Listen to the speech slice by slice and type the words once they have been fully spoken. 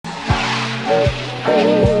Give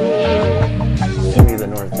me the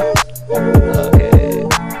North. Okay.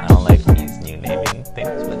 I don't like these new naming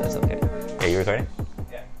things, but that's okay. Are you recording?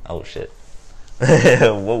 Yeah. Oh shit.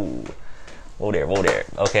 Whoa. Whoa there.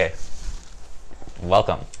 Okay.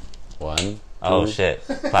 Welcome. 1, 2. Oh shit.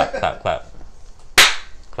 Clap, clap, clap.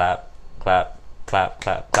 Clap, clap, clap,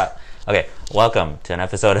 clap, clap. Okay, welcome to an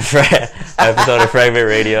episode of Fragment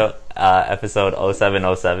Radio, episode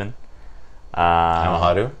 0707. I'm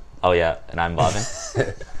Haru. Oh yeah, and I'm Bobbin.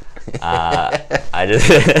 I just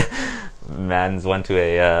Mans went to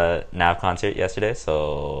a Nav concert yesterday,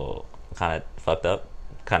 so kind of fucked up,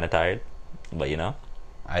 kind of tired, but you know.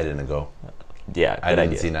 I didn't go. Yeah, I didn't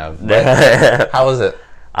idea. see Nav. But how was it?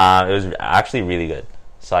 It was actually really good.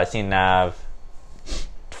 So I've seen Nav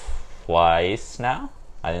twice now.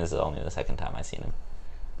 I think this is only the second time I've seen him.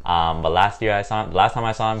 But last time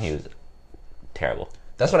I saw him, he was terrible.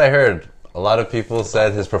 That's what I heard. A lot of people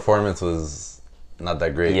said his performance was not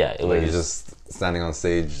that great. Yeah, it like was just standing on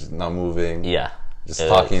stage, not moving. Yeah, just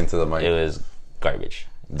talking into the mic. It was garbage.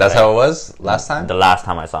 That's how it was last time. The last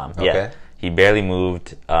time I saw him, yeah, Okay. he barely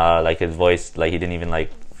moved. Like his voice, like he didn't even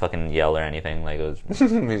like fucking yell or anything. Like it was,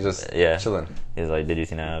 He's just yeah, chilling. He's like, "Did you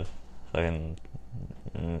see Nav?" Fucking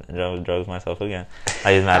drugs myself again.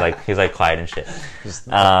 Like he's mad, like he's like quiet and shit.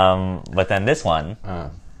 But then this one, I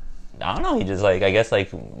don't know. He just like, I guess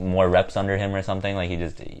like more reps under him or something. Like he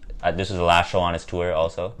just this was the last show on his tour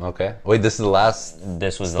also. Okay. Wait, this is the last.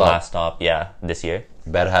 This was stop. the last stop. Yeah, this year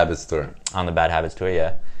Bad Habits tour. on the Bad Habits tour.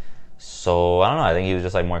 Yeah. So I don't know. I think he was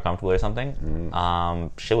just like more comfortable or something.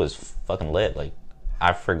 Shit was fucking lit. Like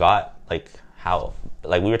I forgot like how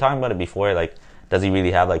like we were talking about it before. Like does he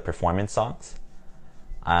really have like performance songs?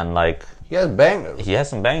 And like He has bangers. he has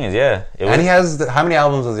some bangers. Yeah. And he has how many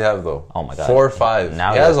albums does he have though? Oh my god, 4 or 5.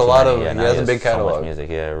 Now he has a lot too of. many. Yeah, he now has a big so much catalog. music.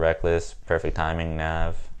 Yeah, Reckless, Perfect Timing,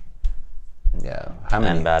 Nav, Yeah. How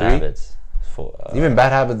many? and Bad 3? Habits. Even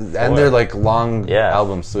Bad Habits, and they're like long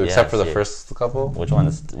albums too, Yeah, except for the shit. first couple.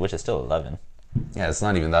 Which is still 11. Yeah, it's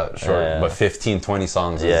not even that short, Yeah. but 15, 20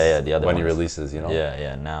 songs. Yeah, Is the other when he ones. releases, you know.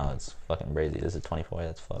 Yeah. Now it's fucking crazy. This is 24.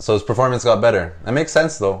 That's fucked. So his performance got better. That makes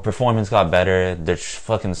sense though. Performance got better. The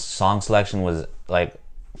fucking song selection was like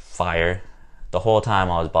fire. The whole time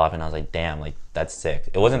I was bopping, I was like, damn, like that's sick.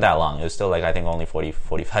 It wasn't that long. It was still like I think only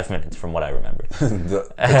 45 minutes from what I remember. the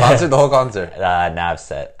concert, the whole concert. Nav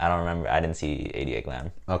set. I don't remember. I didn't see 88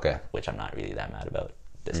 Glam, Okay, which I'm not really that mad about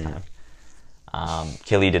this time.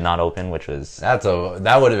 Killy did not open, which was that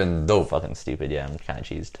would have been dope. fucking stupid. Yeah, I'm kind of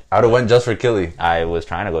cheesed. I would have went just for Killy. I was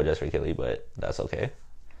trying to go just for Killy, but that's okay.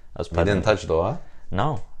 I was He didn't touch though, huh?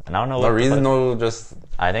 No, and I don't know. No what the reason, fuck. no just.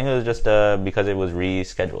 I think it was just because it was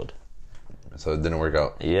rescheduled. So it didn't work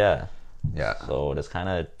out. Yeah. Yeah. So it's kind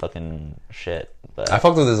of fucking shit. But I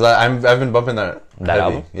fucked with this. I've been bumping that. That heavy.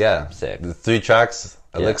 album? Yeah. Sick. The 3 tracks.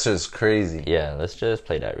 Elixir is crazy. yeah, let's just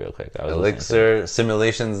play that real quick. I was listening Elixir,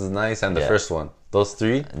 Simulations is nice, and the Yeah. first one. Those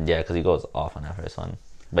 3. to it. Yeah, because he goes off on that first one.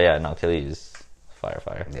 But yeah, no, Killy is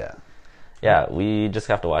fire. Yeah. Yeah, we just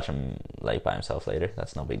have to watch him like by himself later.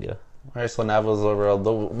 That's no big deal. Alright, so Nav was overall.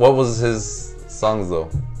 What was his songs though?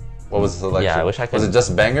 What was his selection? Yeah, I wish I could- Was it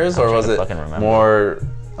just bangers, I or wish I was could it fucking remember. more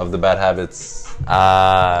of the Bad Habits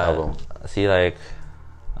album? See, like,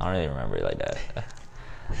 I don't really remember it like that.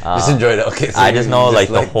 Just enjoyed it. Okay, so I you just know, like,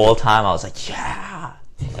 the whole time I was like, yeah,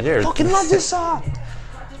 I fucking love this song.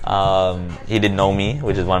 He did Know Me,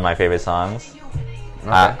 which is one of my favorite songs.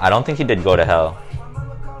 I don't think he did Go to Hell.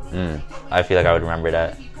 I feel like I would remember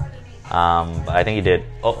that. But I think he did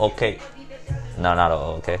Oh Okay. No, not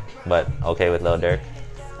Oh Okay, but Okay with Lil Durk.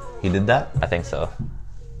 He did that. I think so.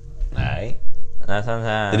 Alright. That's what I'm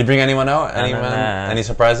saying. Did he bring anyone out? Anyone? nah. Any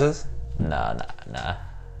surprises? Nah.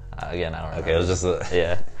 Again, I don't remember. Okay, it was just a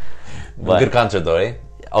Yeah. But, good concert though, eh?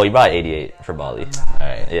 oh, he brought 88 for Bali.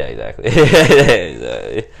 Alright. Yeah, exactly.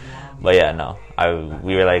 Exactly. But yeah, no.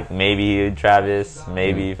 We were like, maybe Travis,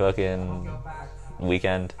 maybe fucking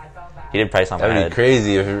Weekend. He did Price on My That'd Head. be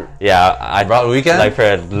crazy if you Yeah, I brought Weekend. like for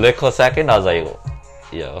a little second, I was like,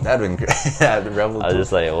 yo. That'd been great. Yeah, the Rebel. I was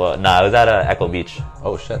just like, well, nah, I was at Echo Beach,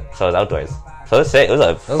 Oh shit. so it was outdoors. So it was sick. It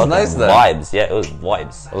was fucking nice then. vibes. Yeah, it was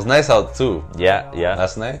vibes. It was nice out too. Yeah.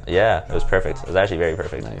 Last night. Yeah, it was perfect. It was actually very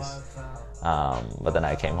perfect. Nice. But then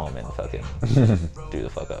I came home and fucking do the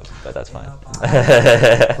fuck up. But that's fine.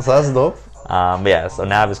 So that's dope. But yeah, so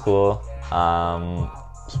Nav is cool.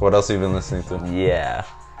 So what else have you been listening to? Yeah.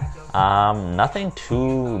 Nothing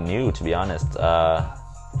too new, to be honest. Yeah,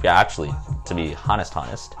 actually, to be honest,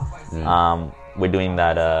 we're doing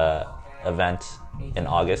that event in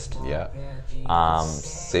August. Yeah.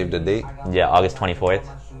 Save the date. Yeah, August 24th.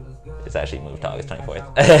 It's actually moved to August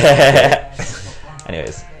 24th.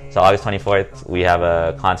 Anyways, so August 24th, we have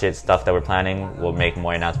a concert stuff that we're planning. We'll make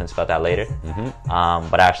more announcements about that later.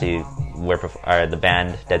 But actually, the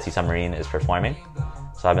band Dead Sea Submarine is performing.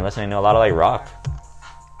 So I've been listening to a lot of like rock.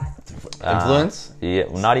 Influence? Yeah,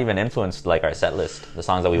 not even influenced like our set list, the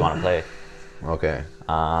songs that we want to play. Okay.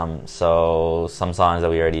 So some songs that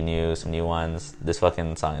we already knew, some new ones. This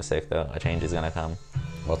fucking song is sick though. A Change Is Gonna Come.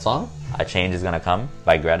 What song? A Change Is Gonna Come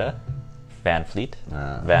by Greta Van Fleet.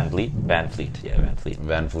 Van Fleet. Yeah, Van Fleet.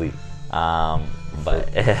 Van Fleet. But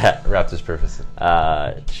Raptors Purpose.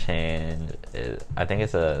 Change is, I think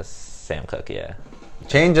it's a Sam Cooke, yeah.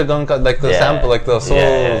 Change a gun cut, like the sample, like the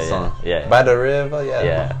soul song. Yeah. By the river,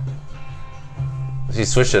 Yeah. She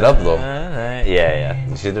switched it up though.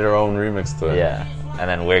 Yeah. She did her own remix to it. Yeah. And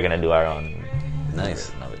then we're gonna do our own.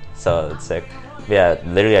 Nice. So it's sick. But yeah,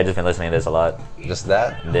 literally I just been listening to this a lot. Just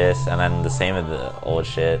that? This, and then the same with the old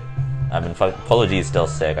shit. I've been Polo G is still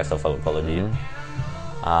sick. I still fuck with Polo G.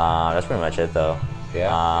 That's pretty much it though. Yeah.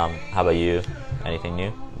 How about you? Anything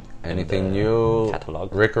new? Anything new?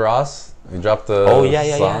 Catalog. Rick Ross. He dropped the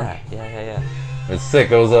song. Yeah. It's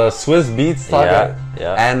sick. It was a Swiss Beats talk.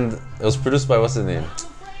 Yeah. And it was produced by what's his name?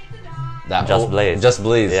 Just Blaze. Just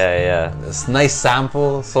Blaze. Yeah. This nice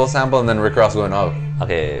sample, soul sample, and then Rick Ross going up.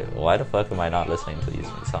 Okay, why the fuck am I not listening to these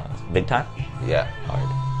songs? Big Time? Yeah. Hard.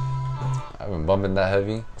 I've been bumping that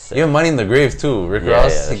heavy. Sick. Even Money in the Grave too. Rick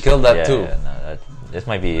Ross, he killed that too. No, this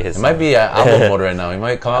might be his. It might be album mode right now. He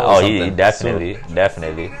might come out with something. He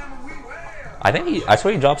definitely. I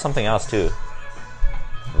swear he dropped something else too.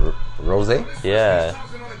 Rose? Yeah,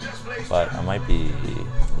 but I might be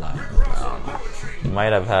lying. He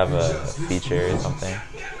might have a feature or something.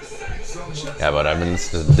 Yeah, but I've been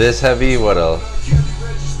listening to this heavy. What else?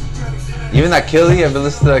 Even that Killy. I've been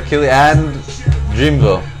listening to Killy and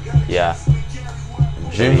Dreamville. Yeah.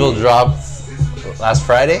 Dreamville dropped last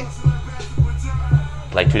Friday.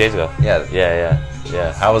 Like 2 days ago.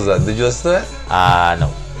 Yeah. How was that? Did you listen to it?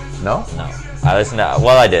 No. No? I listened to.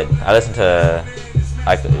 Well, I did. I listened to.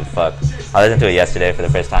 I listened to it yesterday for the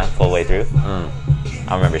first time, full way through. I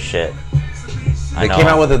don't remember shit. They came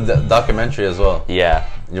out with a documentary as well. Yeah.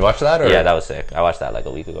 You watch that? Or? Yeah, that was sick. I watched that like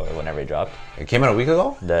a week ago or whenever it dropped. It came out a week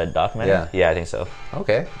ago? The documentary? Yeah, I think so.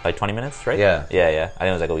 Okay. Like 20 minutes, right? Yeah. I think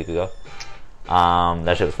it was like a week ago.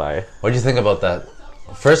 That shit was fire. What did you think about that?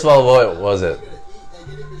 First of all, what was it?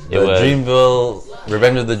 The Dreamville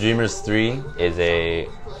Revenge of the Dreamers 3 is they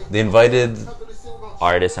invited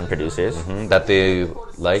artists and producers that they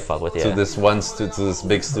like fuck with, to this to this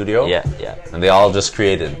big studio. Yeah. And they all just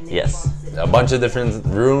created. Yes. A bunch of different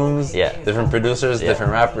rooms. Yeah. Different producers,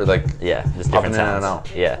 different rappers, like just different sounds. In and out.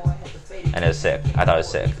 Yeah. And it was sick. I thought it was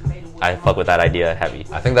sick. I fuck with that idea heavy.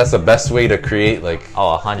 I think that's the best way to create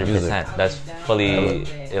 100%. music. That's fully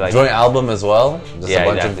joint album as well. Just a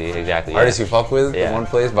bunch of artists you fuck with in one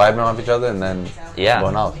place, vibing off each other, and then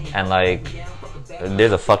going off. And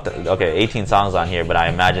there's 18 songs on here, but I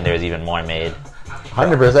imagine there's even more made.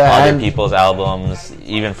 100%. Other people's albums,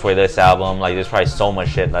 even for this album, there's probably so much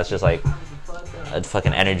shit that's just a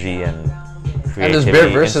fucking energy and creativity. And there's bare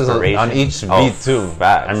verses on each beat too.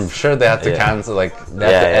 Facts. I'm sure they had to cancel, they had to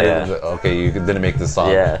edit. Okay, you didn't make this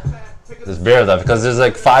song. Yeah. There's bare of that because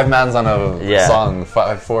there's 5 mans on a song,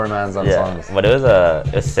 4 mans on songs. But it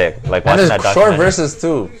was sick. And there's short verses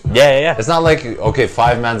too. Yeah. It's not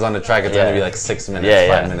 5 mans on the track. It's gonna be 6 minutes,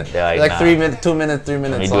 5 minutes. Yeah, 3 minutes, 2 minutes, 3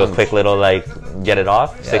 minutes. We do a quick little get it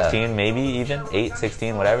off. 16, maybe even 8,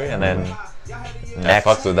 16, whatever, and then next. I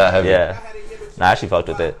fucked with that heavy. Yeah. I actually fucked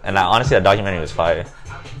with it, and honestly, that documentary was fire.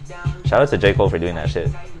 Shout out to J. Cole for doing that shit.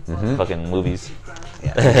 Fucking movies.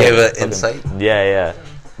 Yeah. Gave an insight. Yeah.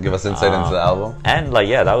 Give us insight into the album. And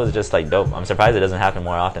that was just dope. I'm surprised it doesn't happen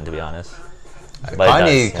more often, to be honest. But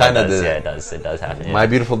Kanye kind of did. Yeah, it does. It does happen. Yeah. My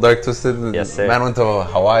Beautiful Dark Twisted. Yes, sir. Man went to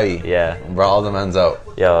Hawaii. Yeah. Brought all the mans out.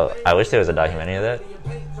 Yo, I wish there was a documentary of that.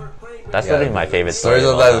 That's literally my favorite story.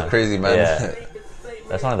 Stories of that is crazy, man. Yeah.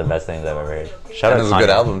 That's one of the best things I've ever heard. Shout out to Kanye. It was a good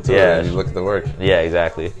album too. Yeah. You look at the work. Yeah,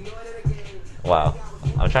 exactly. Wow.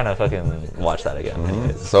 I'm trying to fucking watch that again.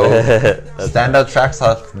 So, standout tracks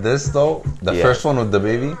off this though. The first one with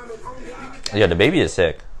DaBaby. Yeah, DaBaby is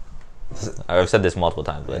sick. I've said this multiple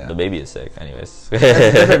times, but DaBaby is sick. Anyways, it's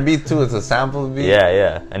a different beat too. It's a sample beat.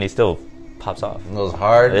 Yeah, and he still pops off. It goes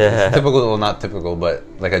hard. Yeah. It's typical, well, not typical, but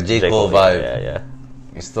like a J. Cole vibe. Yeah.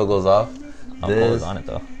 He still goes off. Cole is on it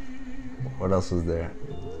though. What else was there?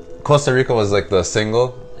 Costa Rica was the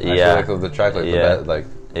single. I feel like of the track, the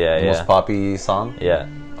most poppy song. Yeah,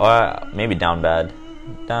 or maybe Down Bad,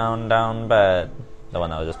 Down Bad, the one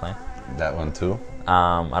that I was just playing. That one too.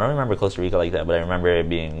 I don't remember Costa Rica like that, but I remember it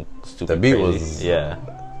being stupid. The beat crazy. was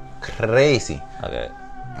crazy. Okay.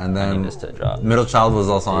 And I then need this to drop. Middle Child was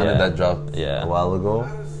also on it. Yeah. That dropped Yeah. a while ago.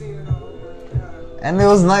 And it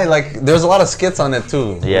was nice. Like there's a lot of skits on it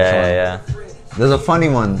too. Yeah. There's a funny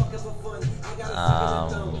one.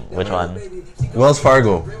 Which one? Wells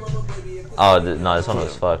Fargo. Oh, no, this one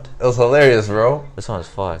was fucked. It was hilarious, bro. This one was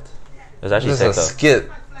fucked. It was actually This sick is a though. skit.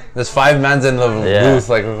 There's 5 mans in the Yeah. booth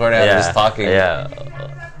like recording and just talking. Yeah.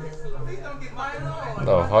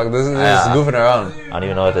 Oh fuck, this is Yeah. goofing around. I don't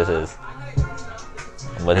even know what this is.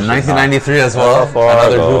 But In it's 1993 as well. Wells Fargo.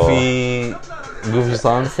 Another goofy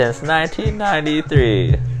song. Since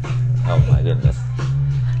 1993. Oh my goodness.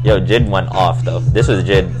 Yo, Jid went off though. This was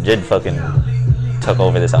Jid. Jid fucking took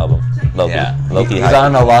over this album. Low-key. Yeah, Low-key he's hype.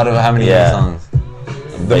 on a lot of how many Yeah. songs? The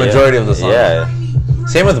But yeah. majority of the songs. Yeah.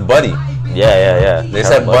 Same with Buddy. Yeah. They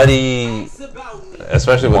said Buddy,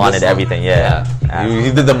 especially with wanted this song. everything. Yeah.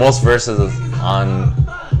 He did the most verses on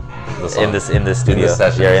the song. In the studio.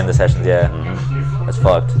 sessions. Yeah, in the sessions. Yeah. That's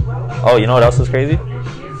fucked. Oh, you know what else was crazy?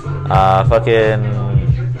 Fucking.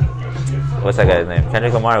 What's that guy's name?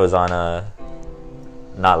 Kendrick Lamar was on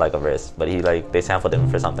not like a verse, but they sampled him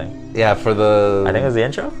for something. Yeah, for the I think it was the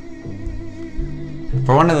intro.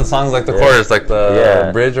 for one of the songs, like the Yeah. chorus, like the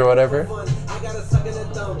Yeah. bridge or whatever.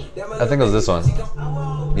 I think it was this one.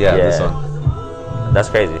 Yeah, this Yeah. one. That's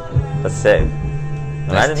crazy. That's sick.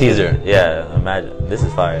 Nice teaser. Yeah, imagine. This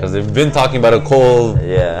is fire. Because they've been talking about a Cole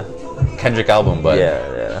Yeah, Kendrick album, but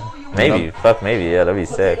yeah. Maybe. know? Fuck, maybe. Yeah, that'd be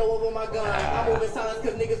sick.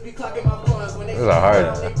 these are hard.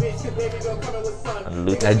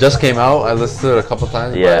 It just came out. I listened to it a couple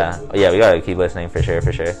times. Yeah, we gotta keep listening for sure.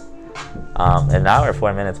 An hour,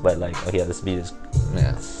 4 minutes, but okay, yeah, this beat is But,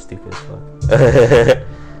 yeah. stupid as fuck.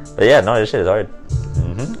 But yeah, no, this shit is hard.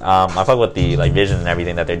 I fuck with the vision and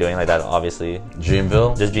everything that they're doing, like that. Obviously,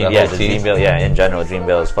 Dreamville. just that just whole team. Dreamville. Yeah, in general,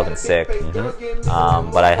 Dreamville is fucking sick.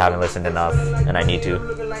 But I haven't listened enough, and I need to.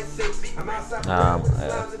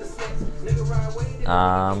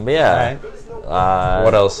 But yeah.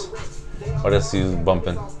 What else? What else you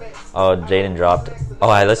bumping? Oh, Jaden dropped. Oh,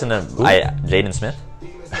 I listened to Jaden Smith.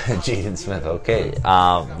 Jaden Smith. Okay.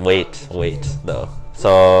 Wait though.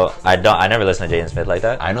 So I never listened to Jaden Smith like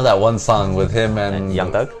that. I know that one song with him and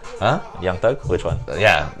Young Thug. Huh? Young Thug. Which one?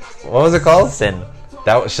 Yeah. What was it called? Sin.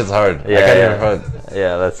 That shit's hard. Yeah, I can't yeah. even front.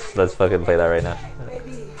 Yeah, let's fucking play that right now.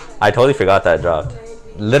 I totally forgot that dropped.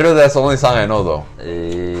 Literally, that's the only song I know though.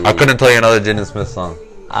 I couldn't tell you another Jaden Smith song.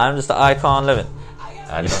 I'm just an icon living.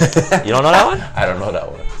 I You don't know that one? I don't know that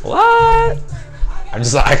one. What? I'm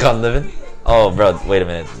just an icon living. Oh, bro, wait a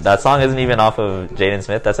minute. That song isn't even off of Jaden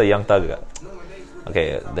Smith. That's a Young Thug.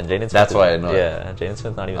 Okay, then Jaden Smith. That's why I know it. Yeah, Jaden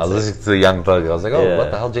Smith's not even. I was sick. listening to Young Thug. I was like, oh, Yeah.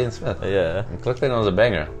 what the hell, Jaden Smith? Yeah. And Click Lane was a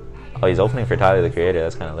banger. Oh, he's opening for Tyler the Creator.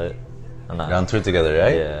 That's kind of lit. I'm not. You're on tour together,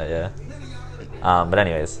 right? Yeah. But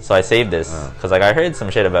anyways, so I saved this because I heard some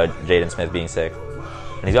shit about Jaden Smith being sick,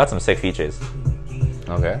 and he's got some sick features.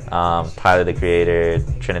 Okay. Tyler the Creator,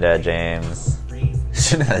 Trinidad James,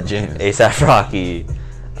 Trinidad James. ASAP Rocky,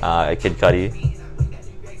 Kid Cudi,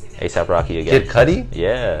 ASAP Rocky again. Kid Cudi?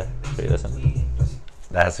 Yeah. Wait, listen.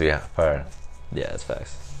 That has to be fire. Yeah, it's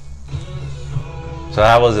facts. So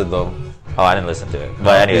how was it though? Oh, I didn't listen to it.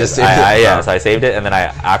 But You anyways, just saved it? yeah, Oh. so I saved it, and then I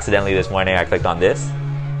accidentally this morning I clicked on this.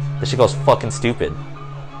 This shit goes fucking stupid.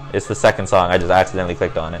 It's the second song. I just accidentally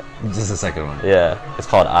clicked on it. Just the second one. Yeah, it's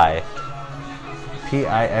called I.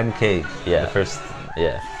 P-I-N-K. Yeah. The first.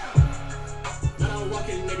 Yeah.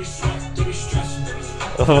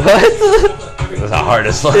 What? That's the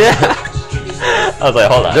hardest one. Yeah. I was like,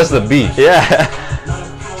 hold on. Just the beat. Yeah.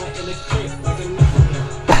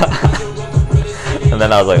 And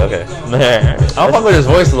then I was like, okay. I don't fuck with his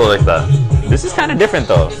voice a little like that. This is kind of different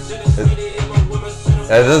though. It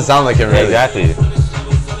doesn't sound like him really. Exactly.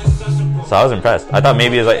 So I was impressed. I thought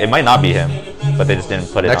maybe it might not be him, but they just didn't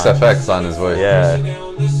put it Next on. effects on his voice. Yeah.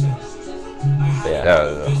 But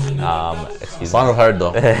Yeah. excuse me. Song was hard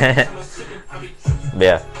though. But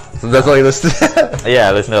yeah. So that's all you listened to? Yeah,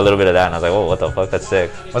 I listened to a little bit of that and I was like, oh, what the fuck? That's sick.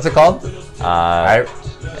 What's it called? How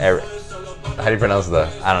How do you pronounce that?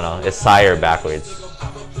 I don't know. It's Sire backwards.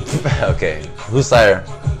 Okay. Who's Sire?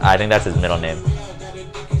 I think that's his middle name.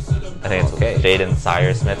 I think it's Okay. Jaden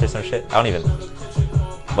Sire Smith or some shit. I don't even.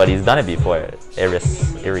 But he's done it before.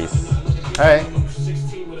 Iris. Alright.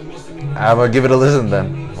 I'm gonna give it a listen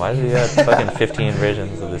then. Why does he have fucking 15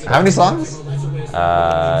 versions of this? How many songs?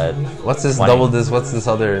 What's this 20. double this? What's this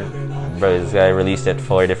other? Bro, this guy released it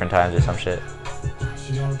 4 different times or some shit.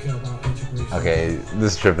 Okay,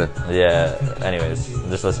 this is tripping. Yeah. Anyways,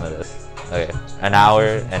 just listen to this. Okay, an hour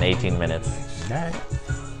and 18 minutes. Alright.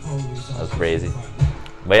 That's crazy.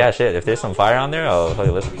 But yeah, shit. If there's some fire on there, I'll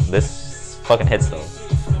fucking listen. This fucking hits though.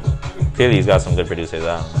 Clearly, he's got some good producers.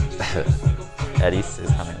 Eddie's is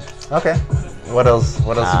coming. Okay. What else?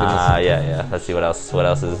 What else? You been listening? Yeah. Let's see what else. What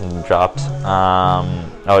else is dropped?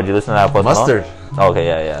 Oh, did you listen to that Post Malone? Mustard. Oh, okay,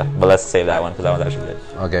 yeah. But let's save that one because that one's actually good.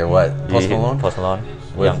 Okay, what? Post Malone? Post Malone.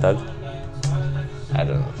 With- Young Thug. I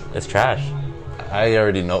don't know. It's trash. I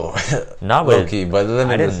already know. Not Low with. key, but let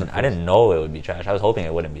me listen. I didn't know it would be trash. I was hoping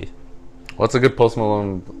it wouldn't be. What's a good Post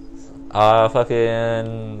Malone?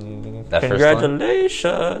 Fucking. That first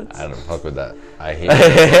congratulations. I don't fuck with that. I hate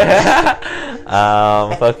it.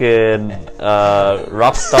 Fucking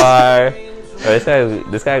Rockstar.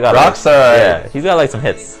 This guy got Rockstar. Yeah, he's got like some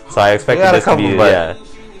hits. So I expected got a this to be couple, but- yeah.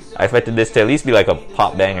 I expected this to at least be like a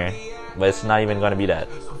pop banger, but it's not even gonna be that.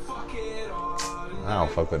 I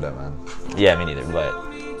don't fuck with that, man. Yeah, me neither. But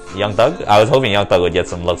Young Thug, I was hoping Young Thug would get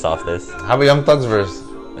some looks off this. How about Young Thug's verse?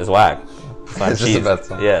 It's whack. It's on It's just a cheese. bad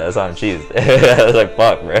song. Yeah, it's on cheese. I was like,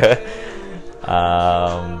 fuck, bro.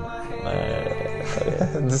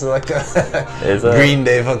 Okay. This is like It's a- Green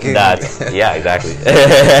Day fucking. That's yeah, exactly.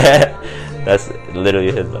 That's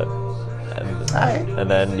literally his look. Alright. And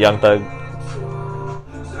then Young Thug.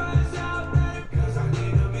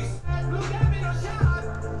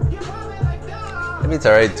 That beat's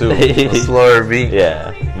alright too. A slower beat.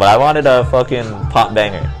 Yeah, but I wanted a fucking pop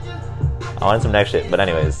banger. I wanted some next shit. But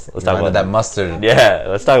anyways, let's talk about That mustard. Yeah,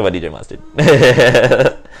 let's talk about DJ Mustard.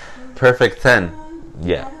 Perfect 10.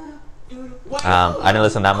 Yeah. I didn't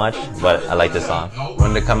listen that much, but I like this song.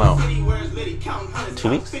 When did it come out? 2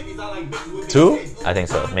 weeks? 2? I think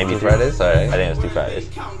so. Maybe 2 3. Fridays? I Alright. think it was 2 Fridays.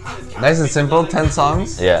 Nice and simple, 10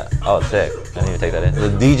 songs. Yeah. Oh, sick. I didn't even take that in. The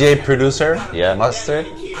DJ producer. Yeah. Mustard.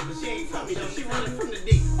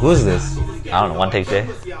 Who's this? I don't know. One Take J.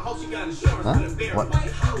 Huh? What?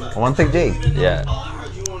 One Take J. Yeah.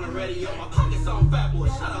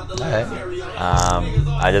 Alright.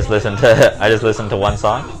 I just listened to one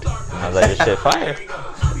song. I was like, this shit fire.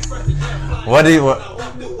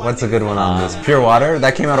 What's a good one on this? Pure Water?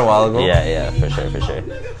 That came out a while ago. Yeah, for sure.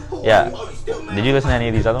 Yeah. Did you listen to any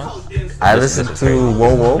of these other ones? I This listened is to crazy.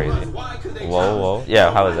 Whoa Whoa. Crazy. Whoa.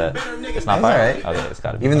 Yeah, how was that? It's not That's fire. alright. Okay, it's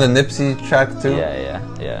gotta be. Even the Nipsey track too.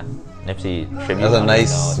 Yeah. Nipsey tribute. That's a one?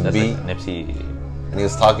 nice No, that's beat. a Nipsey And he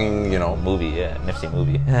was talking, movie. Yeah, Nipsey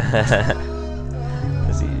movie.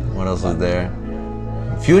 Let's see. what else was there?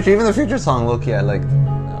 Future, even the Future song, low-key, I liked.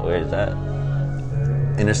 Where is that?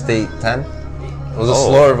 Interstate 10. It was a Oh,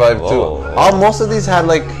 slower vibe whoa. too. Most of these had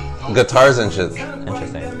like guitars and shit.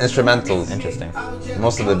 Interesting. Instrumentals. Interesting.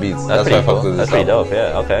 Most of the beats. That's why I pretty fucked cool. with That's this pretty album. dope.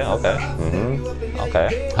 Yeah. Okay.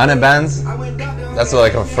 Okay. 100 Bands. That's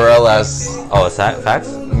like a Pharrell ass Oh, is that facts?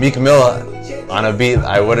 Meek Mill on a beat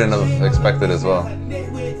I wouldn't have expected as well.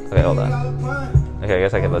 Okay, hold on. Okay, I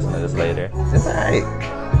guess I can listen to this later. It's alright.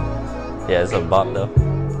 Yeah, it's a bop though.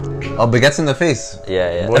 Oh, Baguettes in the Face.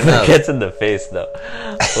 Yeah. What It else? gets in the face though.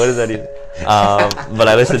 What does that even? But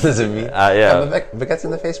I listened. What does it mean? Yeah, Baguettes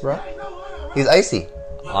in the Face, bro. He's icy.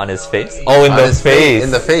 on his face. Oh, in On the his face.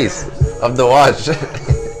 In the face of the watch.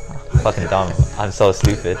 Fucking dumb. I'm so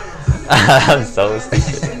stupid. I'm so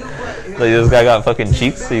stupid. Like this guy got fucking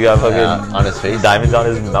cheeks. He got fucking on his face. diamonds on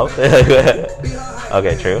his mouth.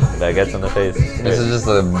 Okay, true. That gets in the face. This is just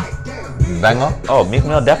a banger. Oh, Meek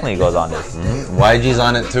Mill definitely goes on this. YG's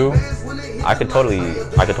on it too. I could totally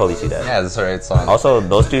see that. Yeah, that's alright song. Also,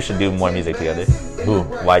 those two should do more music together. Who?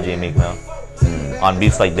 YG and Meek Mill. On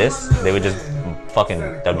beats like this, they would just fucking.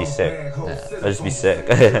 That'd be sick. That'd just be sick.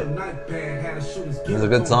 It's a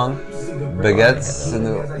good song.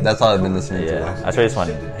 Baguettes. That's all I've been listening to. Yeah, that's where this one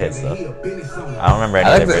hits though. I don't remember any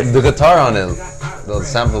I like other verses. the guitar on it. The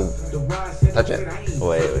sample. Touch it.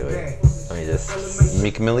 Wait. Let me just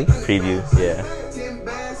Meek Millie. preview. Yeah.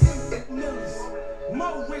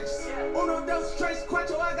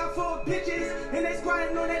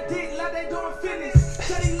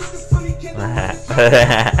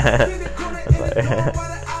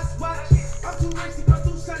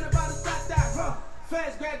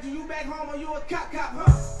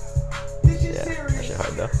 Yeah, that shit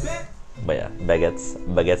hard though. But yeah,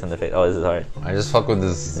 baguettes in the face. Oh, this is hard. I just fuck with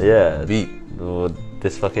this Yeah. beat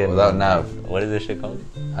This fucking. without nav. What is this shit called?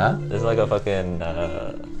 Huh? This is like a fucking.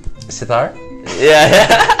 Sitar?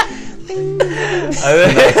 Yeah. No,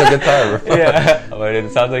 it's a guitar, bro. Yeah, but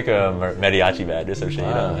it sounds like a mariachi band or some shit, you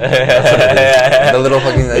know? The little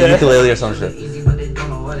fucking ukulele or some shit.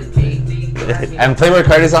 And Playboy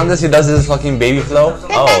Cardi's on this. He does his fucking baby flow.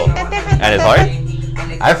 Oh, and it's hard?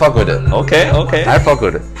 I fuck with it. Okay. I fuck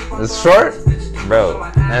with it. It's short Bro,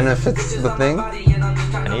 and it fits the thing.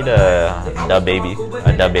 I need a dub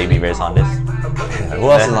baby verse on this. Who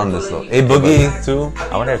else is on this though? A Boogie too.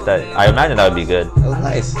 I wonder if that. I imagine that would be good. That was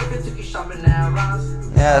nice.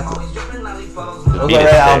 Yeah, The was beat a is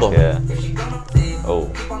right sick, album. Yeah. Oh,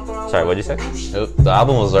 sorry. What'd you say? the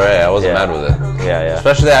album was alright. I wasn't Yeah. mad with it. Yeah, yeah.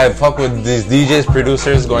 Especially I fuck with these DJs,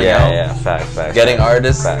 producers going Yeah, out, yeah. Facts. getting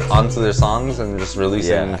artists Facts. onto their songs and just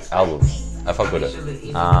releasing Yeah. albums. I fuck with it.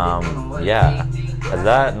 Yeah. Has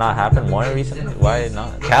that not happened more recently? Why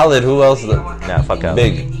not? Khaled, who else? Yeah, fuck out.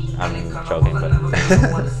 Big. I'm joking, but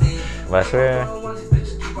I swear,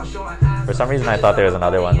 for some reason I thought there was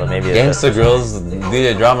another one, but maybe it's just, Gangsta Grills,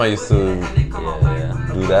 DJ Drama used to yeah.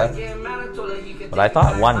 do that. But I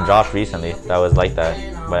thought one dropped recently that was like that,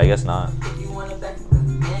 but I guess not.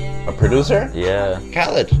 A producer? Yeah,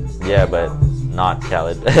 Khaled. yeah, but not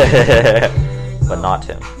Khaled, but not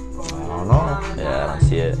him. I don't know. Yeah, I don't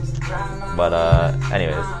see it. But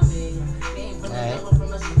anyways,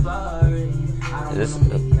 is this?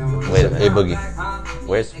 Wait a A minute. Boogie.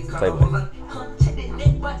 Where's Playboy?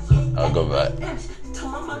 I'll go back.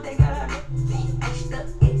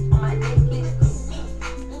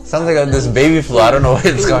 Sounds like this baby flu. I don't know where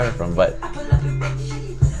it's coming from, but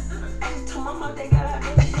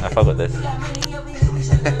I fuck with this.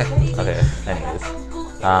 Okay. Anyways,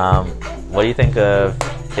 what do you think of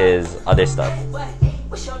his other stuff?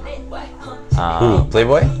 who?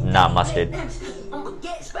 Playboy? Not Mustard.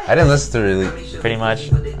 I didn't listen to really. Pretty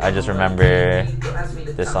much, I just remember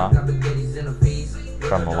this song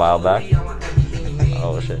from a while back.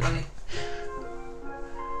 Oh shit.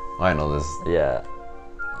 Oh, I know this. Yeah.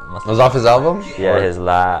 It was off his album? Yeah, Or- his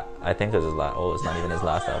I think it was his last. Oh, it's not even his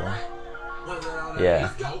last album. Yeah.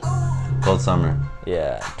 Cold Summer.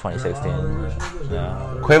 Yeah. 2016. Yeah.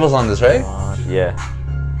 Quavo's on this, right? Yeah.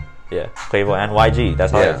 Yeah. Quavo and YG.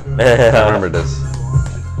 That's hard. Yeah. I remember this.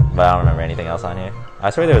 But I don't remember anything else on here. I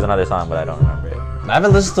swear there was another song, but I don't remember it. I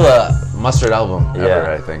haven't listened to a Mustard album ever,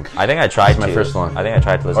 Yeah. I think. I think I tried my to. first one. I think I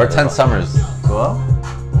tried to listen Or to 10 this one. Summers. Well,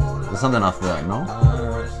 there's something off that, no?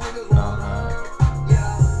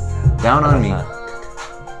 Down on Me. Tie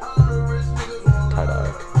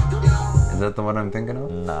Dog. Is that the one I'm thinking of?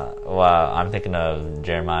 Nah. Well, I'm thinking of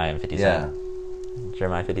Jeremiah and 50 Yeah. Cent.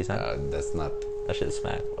 Jeremiah 50 Cent? That's not. That shit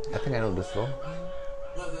smack. I think I know this though.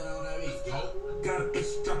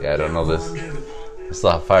 Yeah, I don't know this. It's still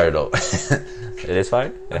hot fire though. It is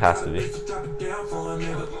fire? It has to be.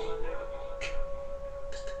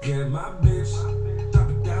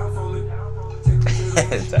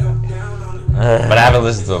 But I haven't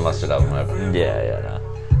listened to a Mustard album ever. Yeah,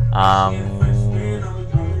 no.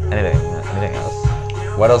 Anything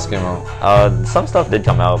else? What else came out? Some stuff did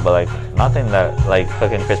come out, but like nothing that like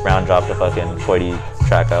fucking Chris Brown dropped a fucking 40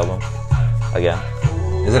 track album again.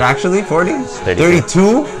 Is it actually 40? 32.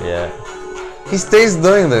 32? Yeah. He stays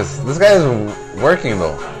doing this. This guy is working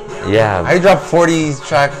though. Yeah. I dropped 40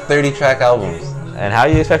 track, 30 track albums. And how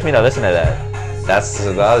do you expect me to listen to that? That's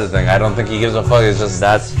the other thing. I don't think he gives a fuck. It's just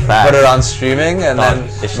That's fact. put it on streaming and Dog,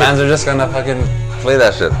 then it's mans are just gonna fucking play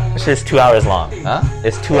that shit. This shit's 2 hours long. Huh?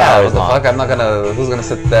 It's 2 Yeah, hours what the long. fuck? I'm not gonna. Who's gonna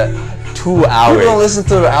sit that? 2 hours. People don't listen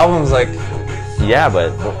to albums like Yeah,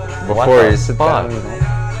 but what before the you sit fuck? down. You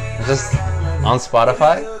know? Just on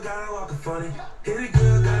Spotify.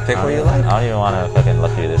 Pick what you like. I don't even want to fucking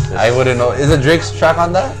look through this. I wouldn't know. Is it Drake's track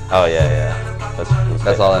on that? Oh yeah.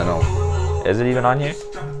 That's all I know. Is it even on here?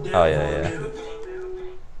 Oh yeah.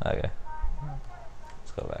 Okay.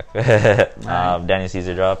 Let's go back. Daniel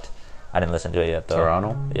Caesar dropped. I didn't listen to it yet though.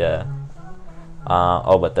 Toronto. Yeah.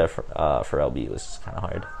 But the Pharrell beat was kind of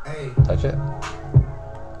hard. Touch it.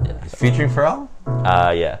 Yeah. Featuring Pharrell?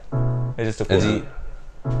 Yeah. It's just a cool.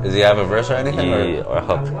 Does he have a verse or anything? Or a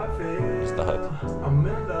hook. Just the hook.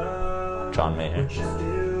 John Mayer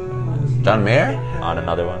John Mayer? on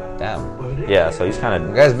another one. Damn. Yeah, so he's kind The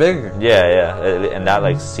of. guy's big. Yeah. And that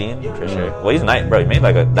like scene for sure. Well, he's nice, bro. He made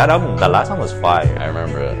like that album. That last one was I fire.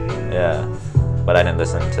 remember it. Yeah, but I didn't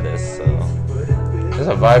listen to this. So It's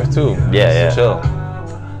a vibe too. Yeah. It's chill.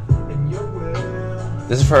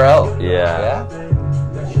 This is Pharrell. yeah.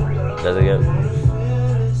 Does it get?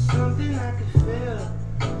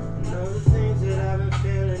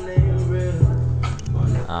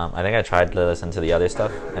 I think I tried to listen to the other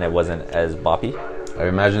stuff, and it wasn't as boppy. I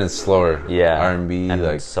imagine it's slower. Yeah, R&B, and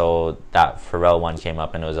like so that Pharrell one came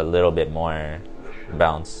up, and it was a little bit more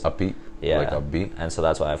bounce. upbeat. Yeah, Like upbeat. and so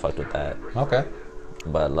that's why I fucked with that. Okay.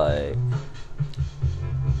 But like,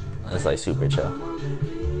 it's like super chill.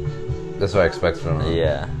 That's what I expect from him.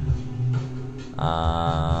 Yeah.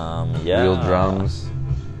 Yeah. Real drums.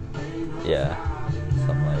 Yeah.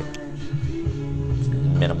 Some like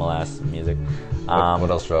minimal ass music. What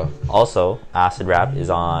else, bro? Also, Acid Rap is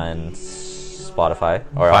on Spotify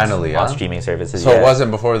or Finally, on huh? streaming services. So yeah. it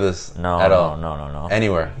wasn't before this No, at all? no.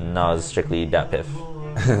 Anywhere? No, it's strictly Dat Piff.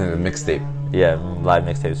 Mixtape. Yeah, live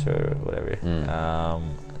mixtapes or whatever.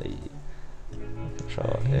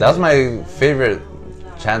 That was my favorite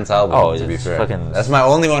Chance album. Oh, to be it's fair, fucking- that's my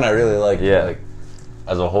only one I really like. Yeah. Like,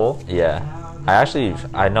 as a whole. Yeah.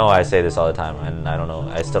 I know I say this all the time, and I don't know,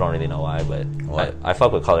 I still don't really know why, but What? I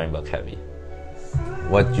fuck with Coloring Book heavy.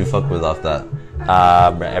 What you fuck with off that?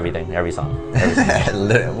 Everything, every song.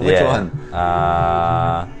 Which Yeah. one?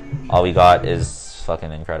 All We Got is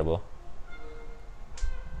fucking incredible.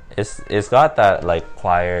 It's got that like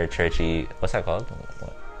choir, churchy. What's that called?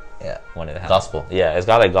 Yeah. One of the Gospel. Yeah, it's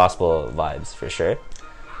got like gospel vibes for sure.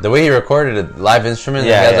 The way he recorded it, live instruments.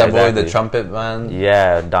 Yeah, he has yeah, that boy, exactly. the trumpet man.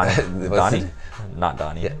 Yeah, Donnie. What's Donnie? he- Not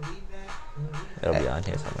Donnie. Yeah. It'll be on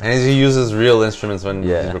here somewhere. And he uses real instruments when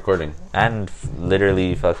Yeah. he's recording. And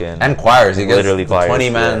literally fucking. And choirs. He gets Literally choirs, 20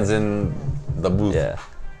 yeah. mans in the booth. Yeah.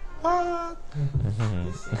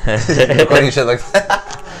 Recording shit like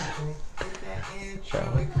that.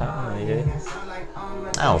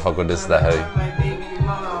 I don't fuck with this that heavy.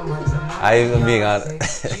 I am being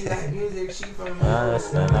honest.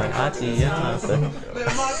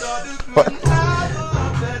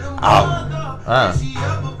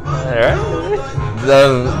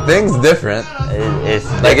 The thing's different. It's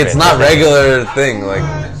Like, it's different. not regular thing. Like,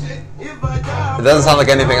 it doesn't sound like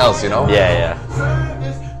anything else, you know? Yeah, yeah.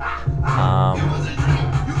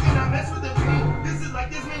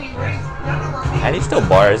 And he's still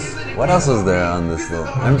bars. What else was there on this though?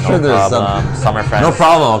 I'm sure No there's Problem, some. Summer Friends. No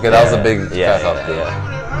problem. Okay, that was a big yeah, track off yeah, there.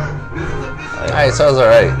 yeah. Alright, so it was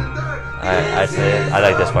alright. I say I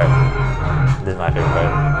like this part. This is my favorite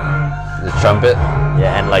part. The trumpet.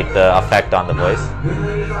 Yeah, and like the effect on the voice.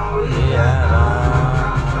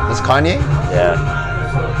 Yeah. This Kanye? Yeah.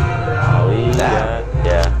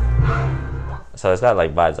 Yeah. So it's got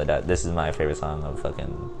like vibes like that. This is my favorite song of fucking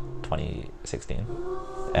 2016.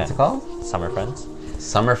 What's it called? Summer Friends.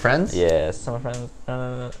 Summer Friends? Yeah, Summer Friends.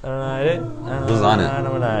 Who's on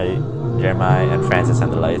it? Jeremiah and Francis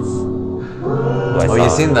and the Lights. Oh, you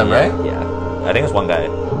seen them, right? Yeah. I think it's one guy.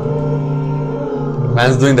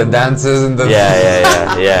 Man's doing the dances and the.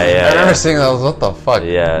 Yeah. I remember seeing that. I was, what the fuck?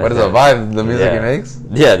 Yeah. What is the vibe? The music Yeah. he makes?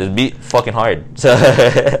 Yeah, this beat fucking hard. So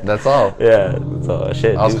That's all. yeah. So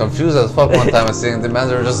shit. I was dude. confused as fuck one time. I was seeing the mans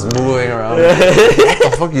were just moving around.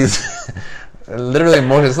 What the fuck is? Literally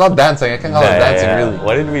motion. It's not dancing. I can't call it dancing really.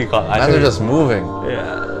 What did we call? Mans are just moving.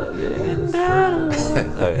 Yeah.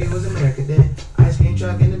 He was American then. Ice cream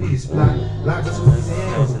truck in the beach block. Locked us with his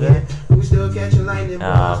hands again. We still catching lightning.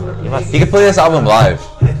 You can play this album live.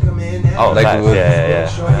 Oh, Like facts. with-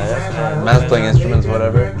 Yeah. Man's playing instruments,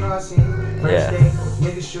 whatever. Yeah.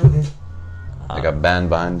 Like a band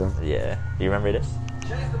behind them. Yeah. You remember this?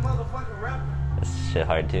 This shit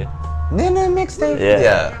hard too. Nina mixtape. Yeah.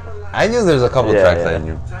 Yeah. I knew there's a couple Yeah, tracks yeah. I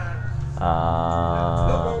knew.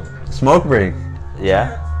 Um. Smoke Break.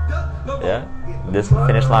 Yeah. Yeah. This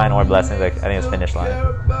Finish Line or Blessings. Like, I think it's Finish Line.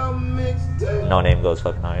 No Name goes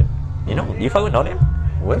fucking hard. You fuck with No Name?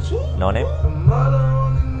 Which? No Name?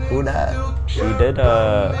 Who that? She did.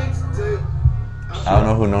 I don't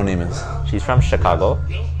know who No Name is. She's from Chicago.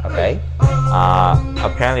 Okay.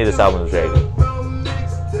 Apparently this album is very good.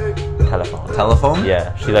 Telephone. Telephone?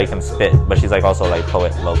 Yeah, she like can spit, but she's like also like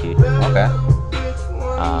poet low-key. Okay.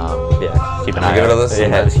 Yeah, keep an eye give out. it a listen, Yeah,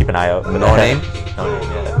 man. just keep an eye out. No Name? No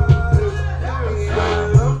Name, yeah.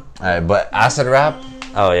 Alright, but Acid Rap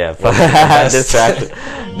Oh yeah, best- Distracted.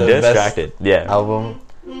 the Distracted. Yeah. album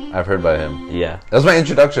I've heard by him. Yeah. That was my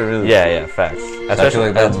introduction, really. Yeah, facts. Especially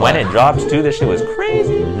like that's when fine. it drops too, this shit was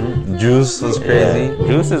crazy. Juice was crazy. Yeah.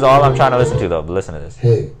 Juice is all I'm trying to listen to though, but listen to this.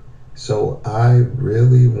 Hey, so I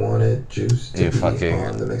really wanted Juice to You be fucking-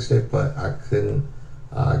 on the mixtape, but I couldn't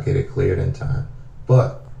get it cleared in time.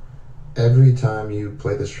 But every time you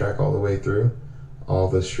play this track all the way through, all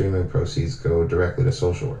the streaming proceeds go directly to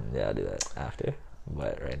social work. Yeah, I'll do that after.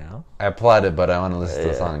 But right now. I applaud it, but I want to listen to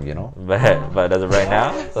the Yeah. song, you know? But does it right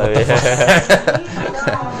now?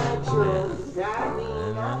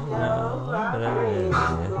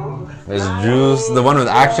 There's Juice. The one with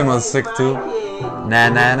Action was sick too. Nah,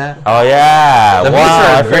 nah, nah. Oh yeah! The wow, beats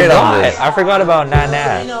are I great forgot. on this. I forgot about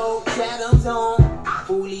Nana.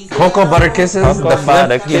 Cocoa Butter Kisses. The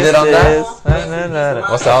flip he did on that.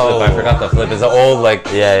 What's that flip? I forgot the flip. It's an old like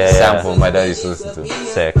Yeah. sample my dad used to listen to.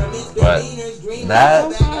 Sick. But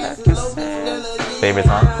that, Favorite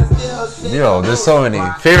song? yo, there's so many.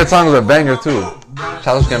 Favorite song was a banger too.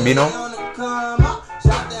 Childish Gambino.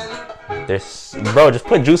 Bro, just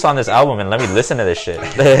put Juice on this album and let me listen to this shit.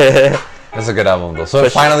 That's a good album though. So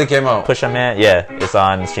it finally came out. Pusha Man, yeah, it's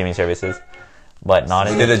on streaming services, but not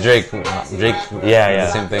He in. did a Drake. Drake. Yeah.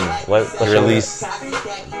 The same thing. What He released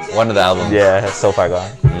one of the albums. Yeah, So Far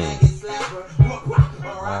Gone.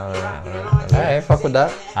 I fuck with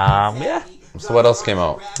that. Yeah. So what else came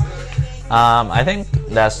out? I think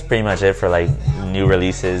that's pretty much it for like new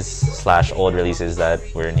releases / old releases that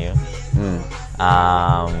were new.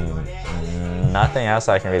 Nothing else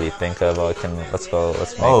I can really think of. Let's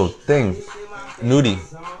make. Oh, thing, Nudie.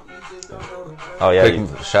 Oh yeah.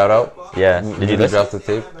 Quick shout out. Yeah. Did you Nudie listen? dropped the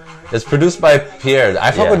tape. It's produced by Pierre. I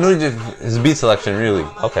fuck Yeah. with Nudie, his beat selection really.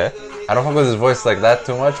 Okay. I don't fuck with his voice like that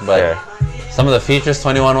too much, but Fair. some of the features,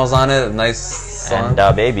 21 was on it. Nice song.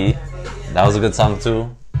 And Baby. That was a good song too.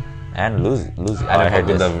 And Luzi. I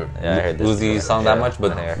didn't fuck with I heard the this. Uzi song that much,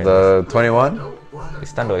 but I think I heard the 21.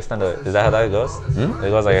 Extendo. Is that how that goes? It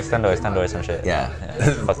goes like Extendo or some shit. Yeah.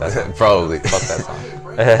 Fuck that song. Probably. Fuck that song.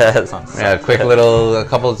 That song's Yeah, a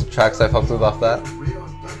couple of tracks I fucked with off that.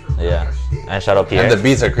 Yeah. And shout out Pierre. And the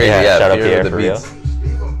beats are crazy. Yeah, shout out Pierre Pierre with for the real. beats.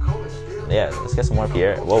 Yeah, let's get some more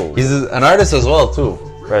Pierre. Whoa. He's an artist as well too.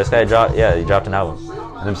 Bro, this guy he dropped an album.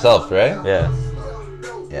 Himself, right? Yeah.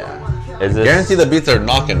 Yeah. Is this, Guarantee the beats are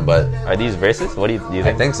knocking, but are these verses? What do you I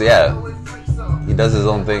think? think so. Yeah. He does his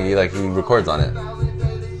own thing. He records on it.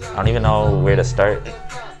 I don't even know where to start.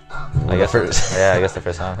 I guess first. Yeah, I guess the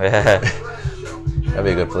first song. Yeah. That'd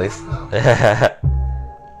be a good place.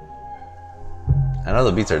 I know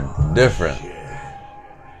the beats are different.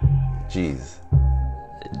 Jeez.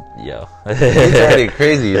 Yo. It's already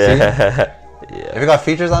crazy, you see? Have Yeah. you got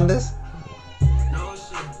features on this?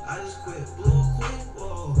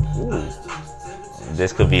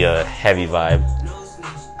 This could be a heavy vibe.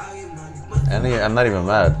 I'm not even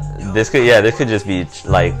mad. This could just be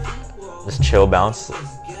like just chill bounce.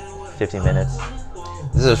 15 minutes.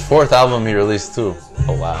 This is his 4th album he released too.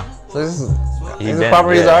 Oh wow. So he's been-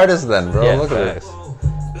 probably his yeah. artist then, bro. Yeah, Look at facts. it.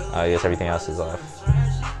 I guess everything else is off.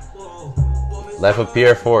 Life of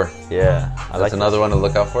Pierre 4. Yeah. I That's like another this. one to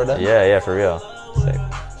look out for then? Yeah, for real. Sick.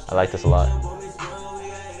 I like this a lot.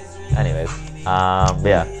 Anyways,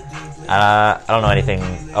 yeah. I don't know anything.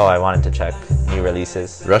 Oh, I wanted to check new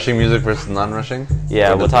releases. Rushing music versus non-rushing?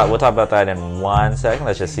 Yeah, Or we'll the- talk about that in 1 second.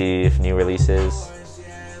 Let's just see if new releases.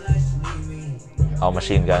 Oh,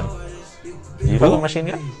 Machine Gun. You fuck with Machine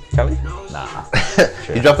Gun, Kelly? Nah.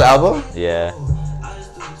 You dropped the album? Yeah.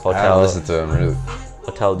 I haven't listened to him really.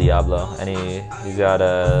 Hotel Diablo. He's got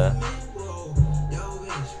a.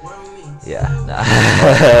 Yeah.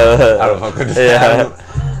 I don't fuck with this. Yeah.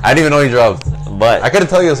 I didn't even know he dropped. But I couldn't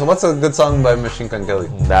tell you. So what's a good song by Machine Gun Kelly?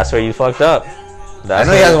 that's where you fucked up. I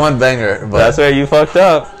know he has one banger, but That's where you fucked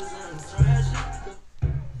up.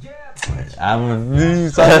 I'm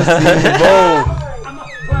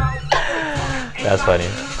That's funny.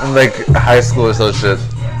 I'm like high school or some shit.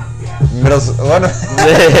 Middle school. A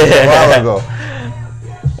while ago.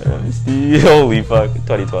 Holy fuck.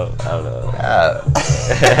 2012. I don't know.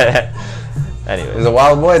 Yeah. Anyways. He's a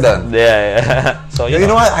wild boy then. Yeah. So You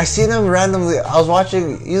know what? I seen him randomly. I was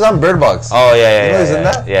watching. He's on Bird Box. Oh yeah. You know he's in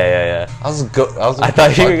that? Yeah. I I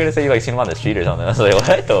thought you were gonna say you like seen him on the street or something. I was like,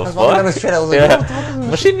 what the was walking down the fuck? street. I was like, Yeah. what the fuck is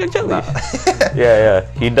Machine Gun Kelly. Yeah.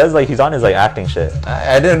 He does he's on his acting shit.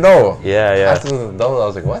 I didn't know. Yeah. After the double, I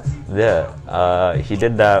was like, what? Yeah. He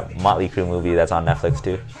did that Motley Crue movie that's on Netflix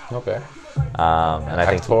too. Okay. And I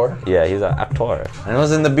think Actor? Yeah, he's an actor. And it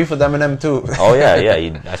was in the beef with Eminem too. Oh yeah.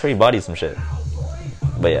 I swear he bodied some shit.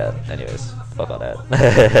 But yeah, anyways, fuck all that.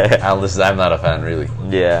 I'm not a fan, really.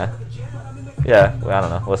 Yeah, well, I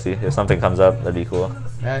don't know. We'll see if something comes up. That'd be cool.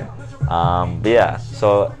 Right. But yeah,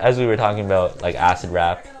 so as we were talking about like acid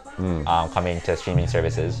rap coming to streaming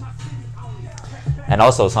services, and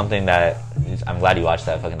also something that I'm glad you watched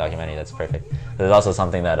that fucking documentary. That's perfect. There's also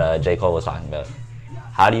something that J. Cole was talking about.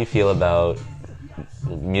 How do you feel about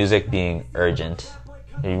music being urgent?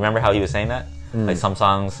 You remember how he was saying that? Like some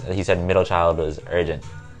songs, he said Middle Child was urgent.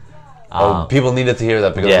 People needed to hear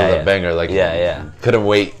that because it was a banger. Like, couldn't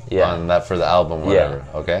wait on that for the album, whatever.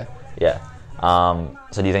 Okay. Yeah.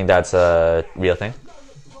 So do you think that's a real thing?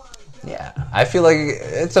 Yeah. I feel like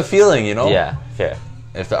it's a feeling, you know. Yeah. Fair.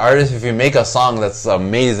 If you make a song that's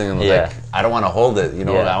amazing and like, I don't want to hold it, you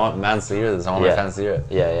know. Yeah. I want fans to hear this. I want my fans to hear it.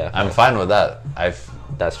 Yeah. I'm fine with that.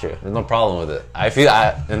 That's true. There's no problem with it.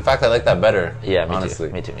 In fact, I like that better. Yeah,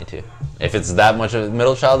 honestly. Me too. If it's that much of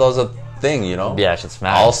Middle Child, that was a thing, you know. Yeah, it should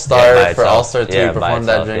smash. All-Star for All-Star 2, he performed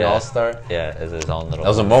that during All-Star. Yeah, it's his own little. That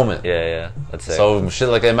was a moment. Yeah. Let's say. So shit,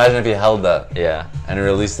 like imagine if he held that. Yeah. And he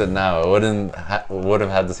released it now, it would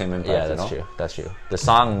have had the same impact. Yeah, that's true. The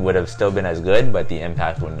song would have still been as good, but the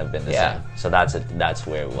impact wouldn't have been the same. So that's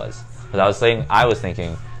where it was. Because I was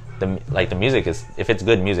thinking, the music is, if it's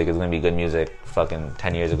good music, it's gonna be good music. Fucking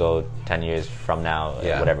 10 years ago, 10 years from now,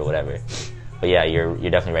 whatever. But yeah, you're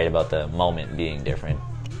definitely right about the moment being different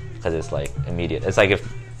because it's like immediate. It's like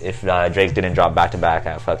if Drake didn't drop back to back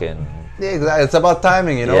at fucking Yeah, exactly. It's about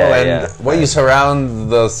timing, you know, Yeah, and yeah. what you surround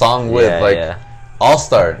the song with. Yeah, Like yeah. All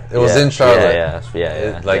Star, it was Yeah, in Charlotte.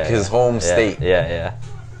 Yeah. Like his home state. Yeah.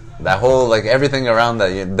 That whole like everything around that.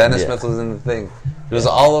 Dennis Yeah. Smith was in the thing. It was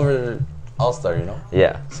all over All Star, you know.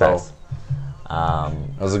 Yeah. So facts.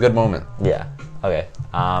 it was a good moment. Yeah. Okay.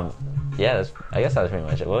 Yeah. I guess that was pretty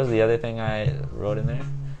much it. What was the other thing I wrote in there?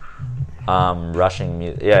 Rushing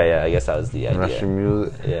music. Yeah. I guess that was the idea. Russian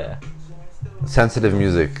music, Yeah. sensitive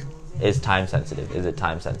music. Is time sensitive? Is it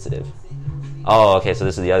time sensitive? Oh, okay. So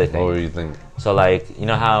this is the other thing. What do you think? So like, you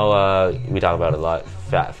know how we talk about it a lot.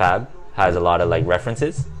 Fab has a lot of like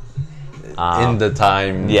references. In the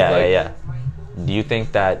time. Yeah, like, yeah. Do you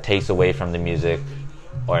think that takes away from the music,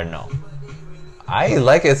 or no? I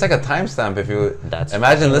like it. It's like a timestamp. If you That's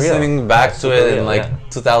imagine fucking listening real. back That's to super it in real, like yeah.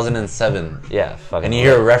 2007, Yeah, fucking. and you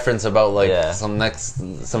hear a reference about like Yeah.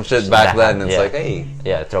 some shit back then. It's Yeah. like, hey,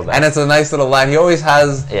 Yeah, throwback. and it's a nice little line. He always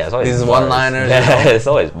has yeah, it's always these bars. one-liners. Yeah, You know? it's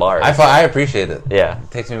always bars. I appreciate it. Yeah,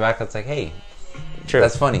 It takes me back. It's like, hey, true.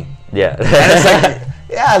 that's funny. Yeah. And it's like,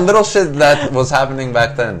 yeah, little shit that was happening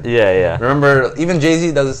back then. yeah. Remember, even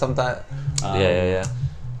Jay-Z does it sometimes. Yeah.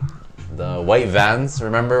 The white vans.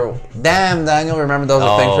 Remember? Damn, Daniel. Remember that was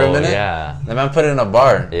a thing for a minute. Yeah. The man put it in a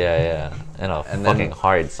bar. Yeah. In a And fucking then-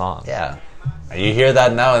 hard song. Yeah. You hear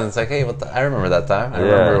that now, and it's like, hey, I remember that time. I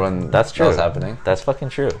remember when that's true. that was happening. That's fucking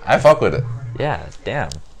true. I fuck with it. Yeah. Damn.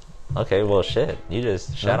 Okay. Well, shit. You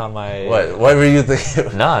just shat on my. What were you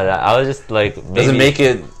thinking? No, I was just like. Does it make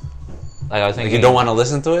it Like I was like thinking. you don't want to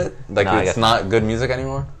listen to it? Like No, I it's guess not good music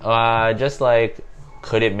anymore? Just like,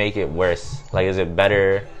 could it make it worse? Like, is it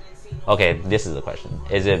better? Okay, this is the question.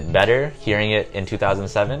 Is it better hearing it in 2007,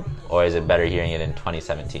 or is it better hearing it in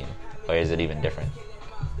 2017, or is it even different?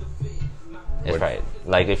 It's What- right.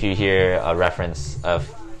 Like if you hear a reference of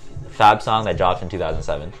Fab song that dropped in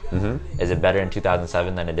 2007, is it better in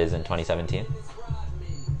 2007 than it is in 2017?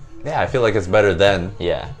 Yeah, I feel like it's better then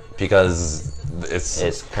Yeah, because it's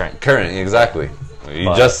it's current. current. Exactly. It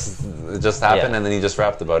But- just happened, Yeah. and then he just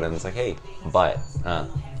rapped about it, and it's like, hey, But uh,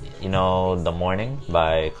 you know, "The Morning"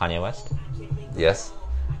 by Kanye West. yes.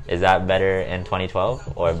 Is that better in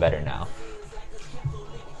 2012 or better now?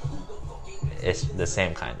 It's the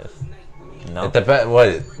same kind of. No, It depends.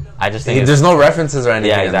 What? I just think There's no references or anything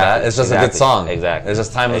Yeah, in that. exactly, It's just a good exactly, song. exactly. It's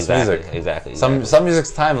just timeless Exactly, music. exactly, Some exactly. some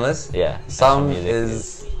music's timeless. Yeah. Some music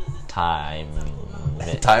is time.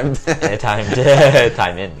 time.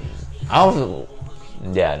 Time in. I don't.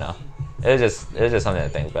 Yeah, no. It was just something to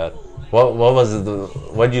think about. What was it?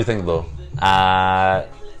 What do you think though?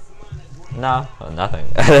 No, nothing.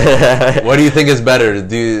 What do you think is better?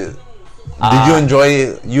 Did you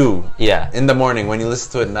enjoy you Yeah. in the morning when you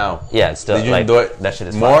listen to it now? Yeah, it's still Did you like enjoy that shit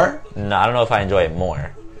is more? fun. No, I don't know if I enjoy it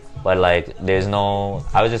more, but like, there's no.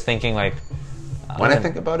 I was just thinking like. When I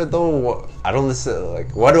think about it though, I don't listen.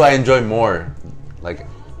 Like, what do I enjoy more? Like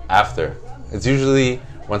after, it's usually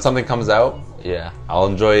when something comes out. Yeah. I'll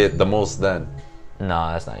enjoy it the most then.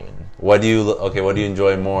 No, that's not even. What do you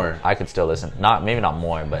enjoy more? I could still listen. Maybe not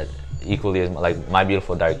more, but equally as like My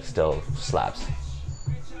Beautiful Dark still slaps.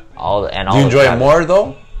 All Do you enjoy it more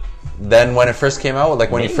though than when it first came out?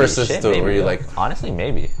 Like when you first listened to it, were you like, honestly,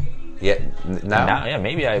 maybe yeah, now? now? Yeah,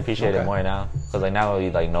 maybe I appreciate Okay. it more now because like now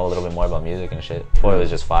you like know a little bit more about music and shit. Before it was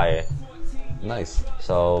just fire, Nice.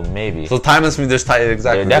 so maybe. So timeless music, exactly. There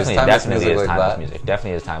There's definitely is like timeless that. music.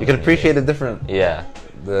 Definitely is timeless. You can appreciate it different. Yeah,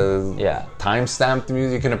 The yeah. time-stamped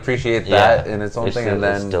music, you can appreciate Yeah. that in its own It's thing, still, and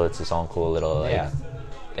then it's its own cool little like Yeah.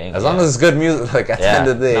 thing. as long as it's good music, like at the Yeah. end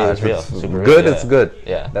of the day, No, it's if real. it's Super real, good, yeah. it's good.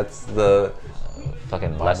 Yeah. That's the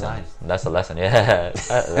fucking Bottom lesson. line. That's the lesson. Yeah,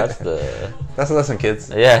 that's the. that's the lesson,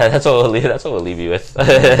 kids. Yeah, that's what we'll leave. That's what we'll leave you with.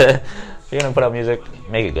 If you're gonna put out music,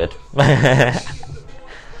 make it good.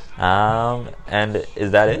 And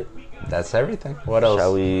is that it? That's everything. What else?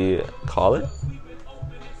 Shall we call it?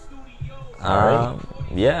 Alright.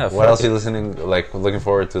 Yeah. What else are you listening? Like looking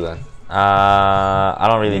forward to then? I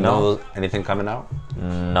don't really You know. know anything coming out?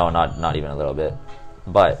 No, not even a little bit.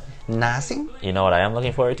 But Nothing. you know what I am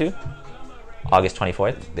looking forward to? August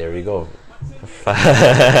 24th. There we go.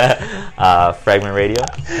 Fragment Radio.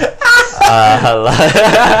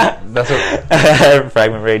 That's what.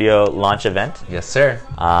 Fragment Radio launch event. Yes, sir.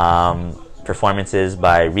 Performances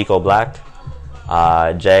by Rico Black,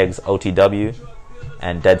 Jags OTW,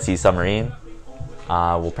 and Dead Sea Submarine.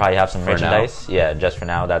 We'll probably have some For merchandise. Yeah, just for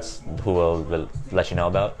now. That's who we'll let you know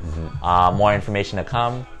about. More information to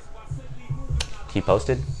come. Keep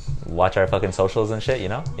posted. Watch our fucking socials and shit. You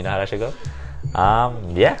know how that should go.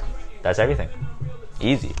 Yeah, that's everything.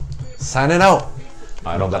 Easy, Signing out.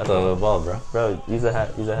 I don't got the ball, bro. bro. Use the hat.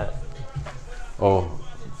 Oh,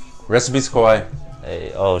 recipes Kawhi.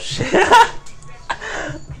 Hey, oh shit.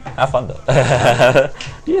 Have fun though.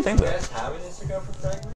 Do you think You so? guys have an Instagram for Fragment?